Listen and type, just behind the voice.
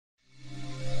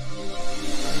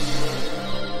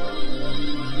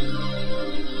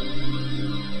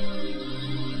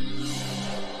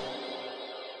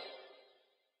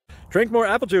Drink more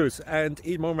apple juice and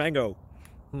eat more mango.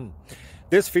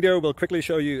 This video will quickly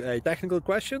show you a technical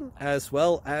question as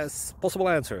well as possible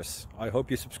answers. I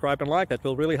hope you subscribe and like, that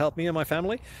will really help me and my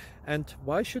family. And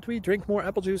why should we drink more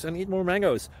apple juice and eat more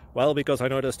mangoes? Well, because I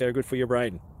noticed they're good for your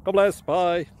brain. God bless,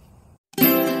 bye!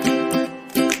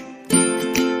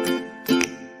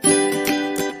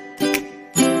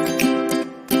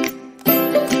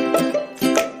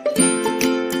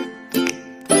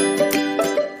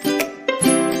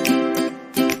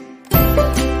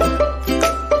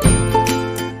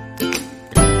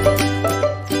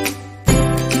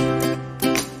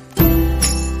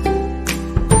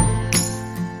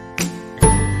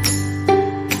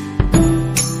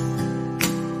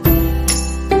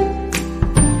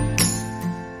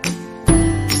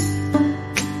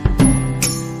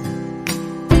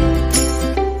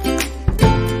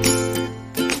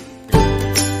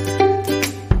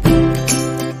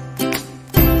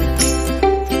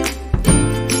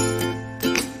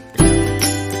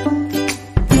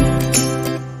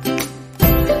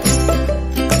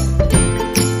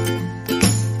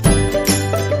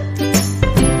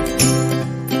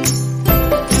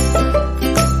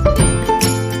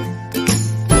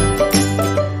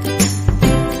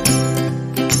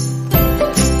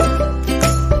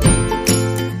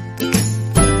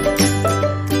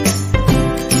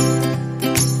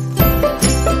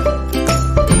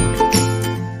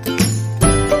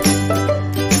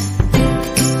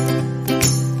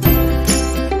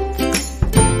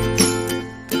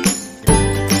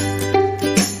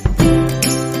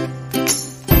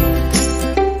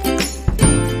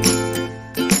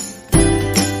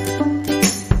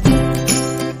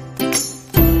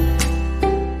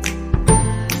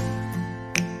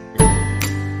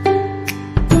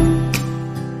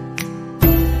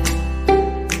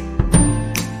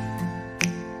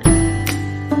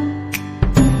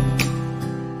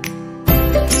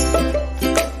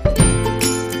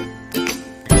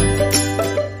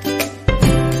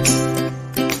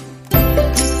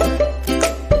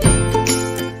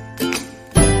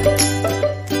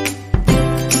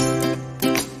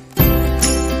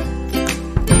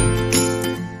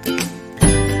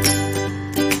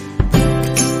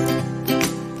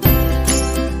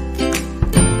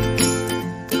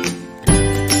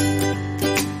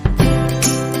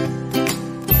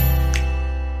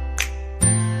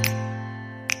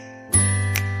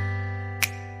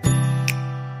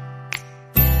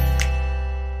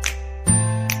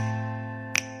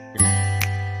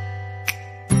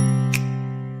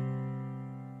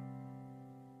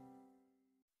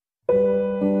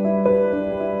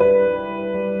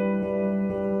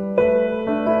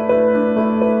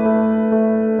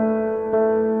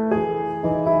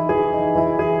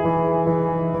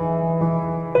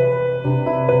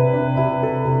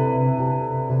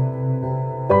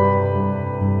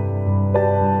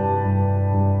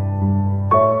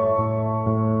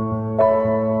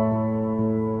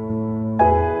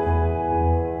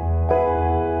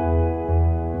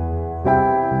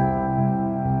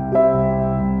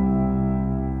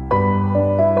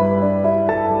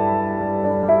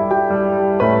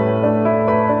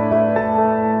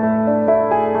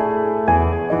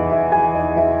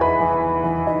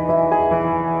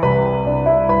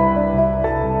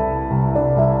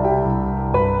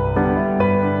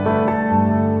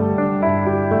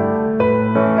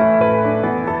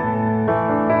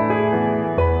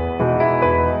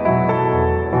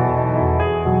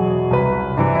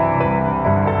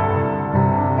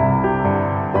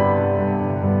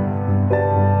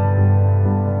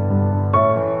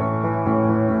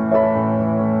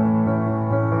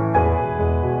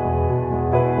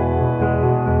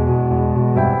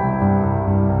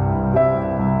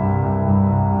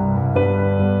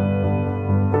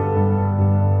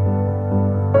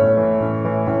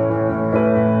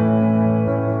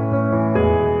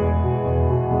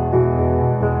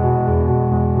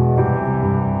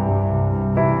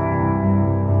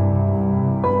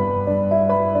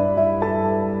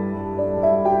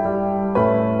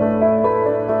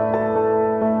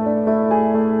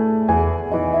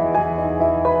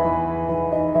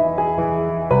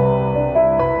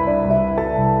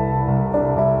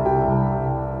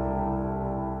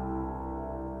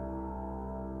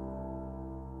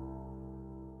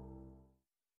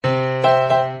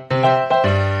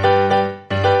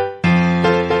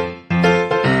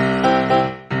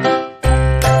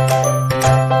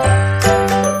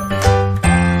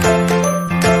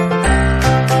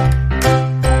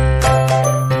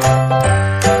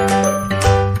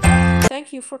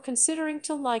 you for considering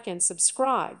to like and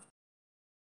subscribe.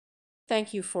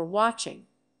 Thank you for watching.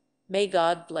 May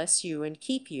God bless you and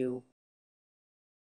keep you.